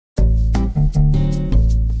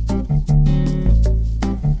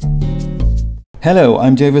Hello,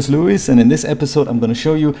 I'm Javis Lewis, and in this episode I'm going to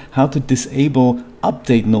show you how to disable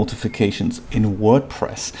update notifications in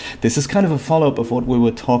WordPress. This is kind of a follow-up of what we were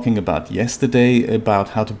talking about yesterday about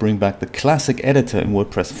how to bring back the classic editor in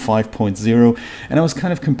WordPress 5.0, and I was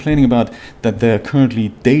kind of complaining about that there are currently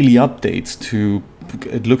daily updates to,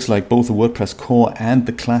 it looks like, both the WordPress core and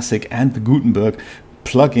the classic and the Gutenberg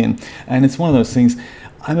plugin, and it's one of those things.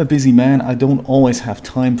 I'm a busy man, I don't always have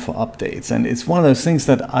time for updates, and it's one of those things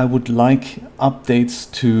that I would like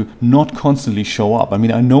updates to not constantly show up. I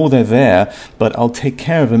mean, I know they're there, but I'll take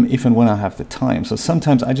care of them if and when I have the time. So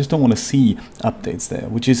sometimes I just don't want to see updates there,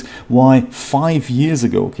 which is why 5 years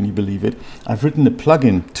ago, can you believe it, I've written a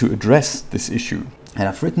plugin to address this issue. And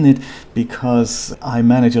I've written it because I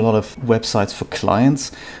manage a lot of websites for clients,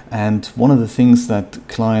 and one of the things that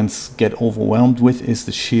clients get overwhelmed with is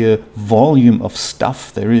the sheer volume of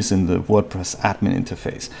stuff there is in the WordPress admin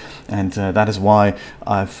interface. And that is why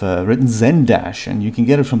I've written ZEN DASH, and you can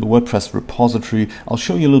get it from the WordPress repository. I'll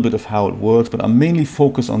show you a little bit of how it works, but I'm mainly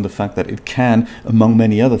focused on the fact that it can, among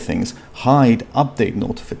many other things, hide update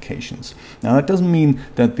notifications. Now that doesn't mean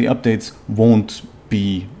that the updates won't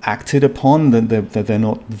be acted upon, that they're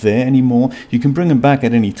not there anymore. You can bring them back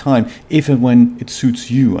at any time if and when it suits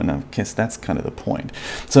you, and I guess that's kind of the point.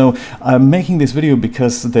 So I'm making this video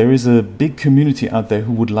because there is a big community out there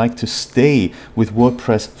who would like to stay with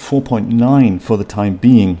WordPress 4.9 for the time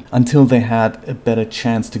being until they had a better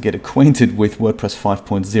chance to get acquainted with WordPress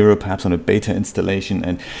 5.0, perhaps on a beta installation,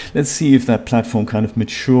 and let's see if that platform kind of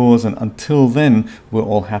matures, and until then we're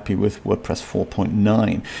all happy with WordPress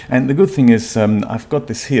 4.9. And the good thing is I've got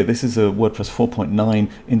this here. This is a WordPress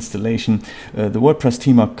 4.9 installation. The WordPress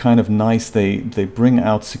team are kind of nice. They bring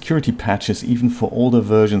out security patches even for older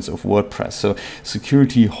versions of WordPress. So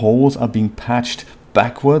security holes are being patched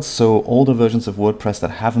backwards, so older versions of WordPress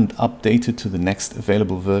that haven't updated to the next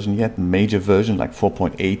available version yet, major version like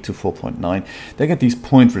 4.8 to 4.9, they get these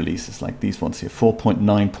point releases like these ones here.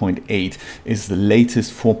 4.9.8 is the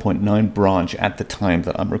latest 4.9 branch at the time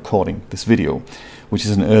that I'm recording this video, which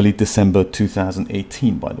is in early December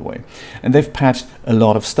 2018, by the way. And they've patched a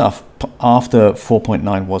lot of stuff after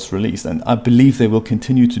 4.9 was released, and I believe they will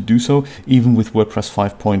continue to do so even with WordPress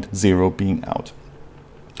 5.0 being out.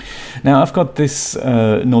 Now I've got this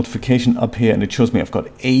notification up here, and it shows me I've got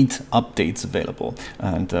 8 updates available,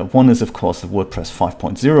 and one is of course the WordPress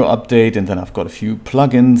 5.0 update, and then I've got a few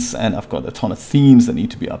plugins, and I've got a ton of themes that need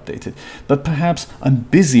to be updated. But perhaps I'm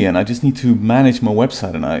busy and I just need to manage my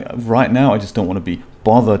website, and right now I just don't want to be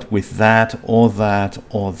bothered with that or that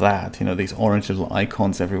or that, you know, these orange little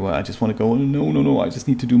icons everywhere. I just want to go, no, I just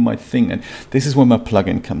need to do my thing, and this is where my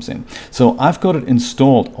plugin comes in. So I've got it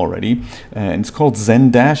installed already, and it's called ZEN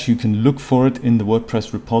DASH. You can look for it in the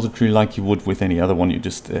WordPress repository like you would with any other one. You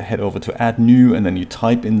just head over to add new, and then you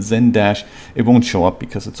type in ZEN DASH. It won't show up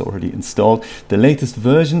because it's already installed. The latest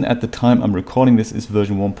version at the time I'm recording this is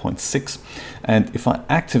version 1.6, and if I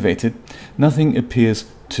activate it, nothing appears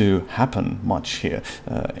to happen much here.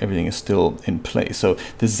 Everything is still in place. So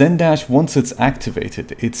the ZEN DASH, once it's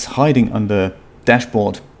activated, it's hiding under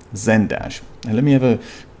dashboard ZEN DASH. And let me have a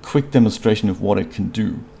quick demonstration of what it can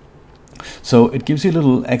do. So it gives you a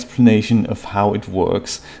little explanation of how it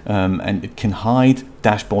works, and it can hide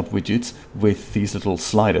dashboard widgets with these little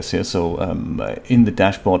sliders here. So in the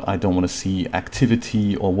dashboard I don't want to see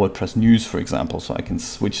activity or WordPress news, for example, so I can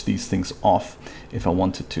switch these things off if I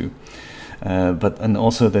wanted to. And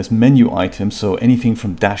also there's menu items, so anything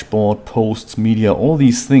from dashboard, posts, media, all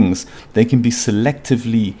these things, they can be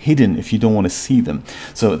selectively hidden if you don't want to see them.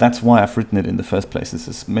 So that's why I've written it in the first place. This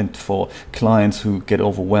is meant for clients who get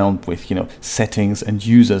overwhelmed with, you know, settings and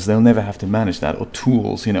users. They'll never have to manage that, or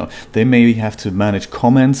tools, you know. They maybe have to manage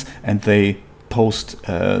comments, and they post,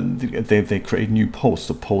 they create new posts.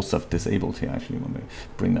 So posts I've disabled here. Actually, when we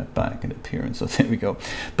bring that back in appearance, so there we go.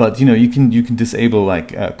 But you know, you can disable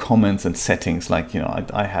like comments and settings. Like, you know,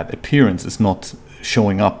 I had appearance is not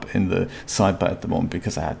showing up in the sidebar at the moment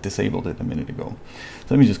because I had disabled it a minute ago.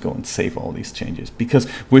 So let me just go and save all these changes, because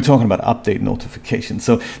we're talking about update notifications.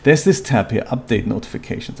 So there's this tab here, update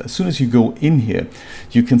notifications. As soon as you go in here,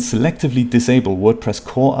 you can selectively disable WordPress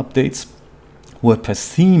core updates,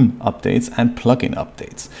 WordPress theme updates, and plugin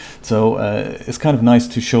updates. So it's kind of nice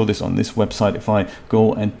to show this on this website. If I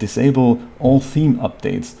go and disable all theme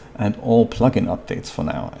updates and all plugin updates for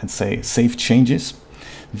now and say save changes,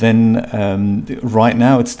 then right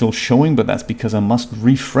now it's still showing, but that's because I must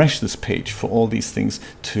refresh this page for all these things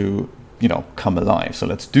to, you know, come alive. So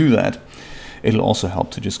let's do that. It'll also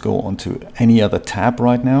help to just go onto any other tab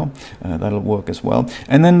right now. That'll work as well.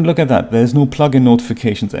 And then look at that. There's no plugin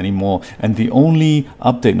notifications anymore. And the only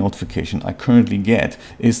update notification I currently get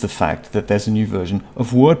is the fact that there's a new version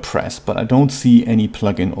of WordPress, but I don't see any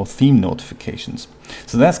plugin or theme notifications.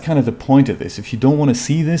 So that's kind of the point of this. If you don't want to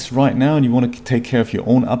see this right now and you want to take care of your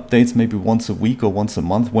own updates, maybe once a week or once a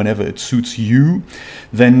month, whenever it suits you,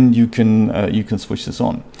 then you can switch this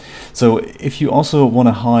on. So if you also want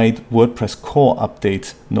to hide WordPress core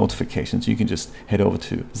update notifications, you can just head over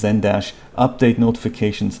to ZEN DASH update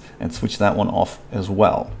notifications and switch that one off as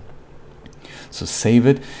well. So save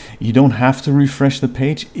it. You don't have to refresh the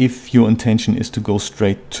page if your intention is to go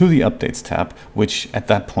straight to the updates tab, which at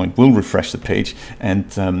that point will refresh the page, and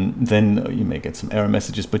then you may get some error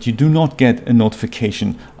messages, but you do not get a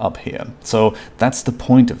notification up here. So that's the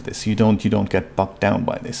point of this. You don't get bogged down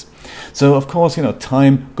by this. So of course,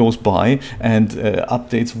 time goes by and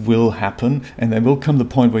updates will happen, and there will come the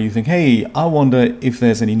point where you think, hey, I wonder if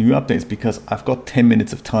there's any new updates because I've got 10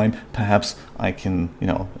 minutes of time. Perhaps I can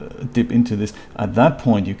dip into this. At that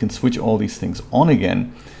point, you can switch all these things on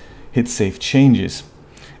again, hit save changes,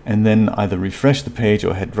 and then either refresh the page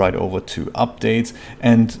or head right over to updates,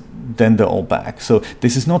 and then they're all back. So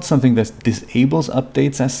this is not something that disables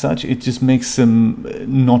updates as such. It just makes them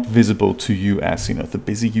not visible to you as the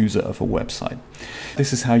busy user of a website.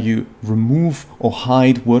 This is how you remove or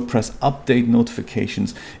hide WordPress update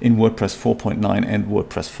notifications in WordPress 4.9 and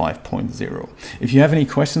WordPress 5.0. If you have any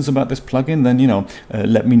questions about this plugin, then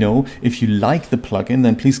let me know. If you like the plugin,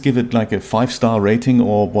 then please give it like a 5-star rating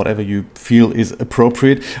or whatever you feel is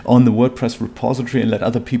appropriate on the WordPress repository, and let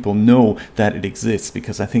other people know that it exists,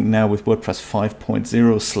 because I think now with WordPress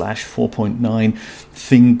 5.0/4.9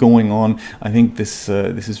 thing going on, I think this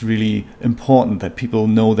is really important that people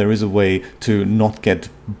know there is a way to not get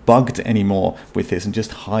bugged anymore with this and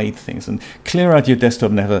just hide things and clear out your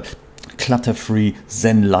desktop and have a clutter-free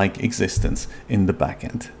Zen-like existence in the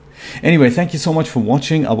backend. Anyway, thank you so much for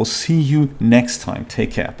watching. I will see you next time.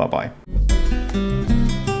 Take care. Bye-bye.